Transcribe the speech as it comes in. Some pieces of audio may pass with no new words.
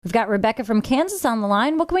We've got Rebecca from Kansas on the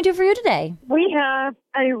line. What can we do for you today? We have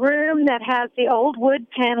a room that has the old wood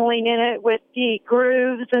paneling in it with the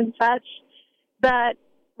grooves and such, but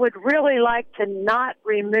would really like to not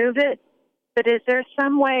remove it. But is there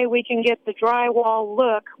some way we can get the drywall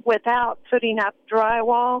look without putting up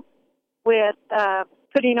drywall, with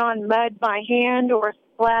putting on mud by hand or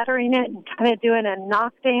splattering it and kind of doing a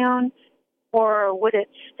knockdown? Or would it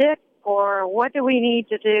stick? Or what do we need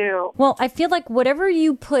to do? Well, I feel like whatever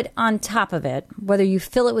you put on top of it, whether you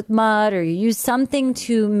fill it with mud or you use something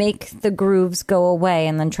to make the grooves go away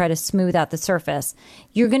and then try to smooth out the surface,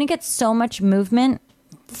 you're going to get so much movement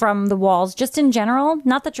from the walls just in general.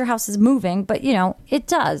 Not that your house is moving, but, you know, it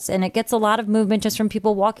does. And it gets a lot of movement just from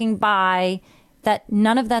people walking by, that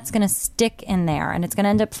none of that's going to stick in there. And it's going to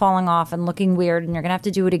end up falling off and looking weird, and you're going to have to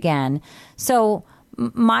do it again. So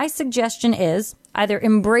my suggestion is either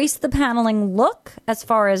embrace the paneling look as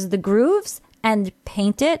far as the grooves and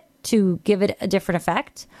paint it to give it a different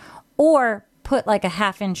effect, or put like a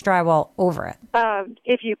 1/2-inch drywall over it.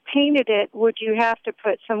 If you painted it, would you have to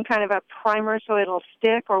put some kind of a primer so it'll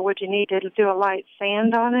stick, or would you need to do a light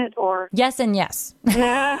sand on it? Or yes and yes.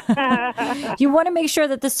 You want to make sure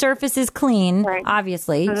that the surface is clean, right,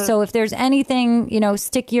 obviously. Mm-hmm. So if there's anything, you know,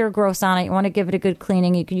 sticky or gross on it, you want to give it a good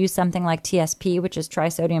cleaning. You could use something like TSP, which is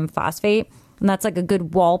trisodium phosphate, and that's like a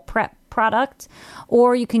good wall prep product.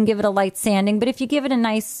 Or you can give it a light sanding. But if you give it a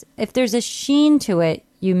nice, if there's a sheen to it,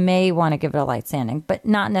 you may want to give it a light sanding, but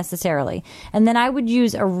not necessarily. And then I would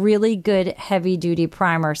use a really good heavy-duty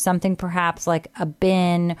primer, something perhaps like a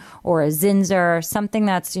Bin or a Zinsser, something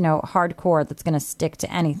that's, you know, hardcore, that's going to stick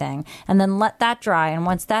to anything. And then let that dry. And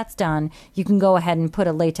once that's done, you can go ahead and put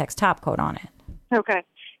a latex top coat on it. Okay.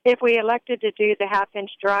 If we elected to do the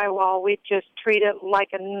 1/2-inch drywall, we'd just treat it like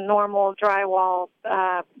a normal drywall,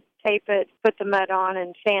 tape it, put the mud on,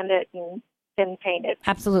 and sand it, and then paint it.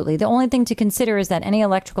 Absolutely. The only thing to consider is that any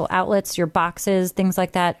electrical outlets, your boxes, things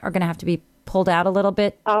like that, are going to have to be pulled out a little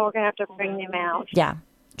bit. Oh, we're going to have to bring them out. Yeah.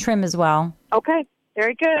 Trim as well. Okay.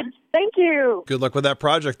 Very good. Thank you. Good luck with that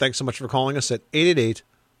project. Thanks so much for calling us at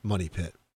 888-MONEY-PIT.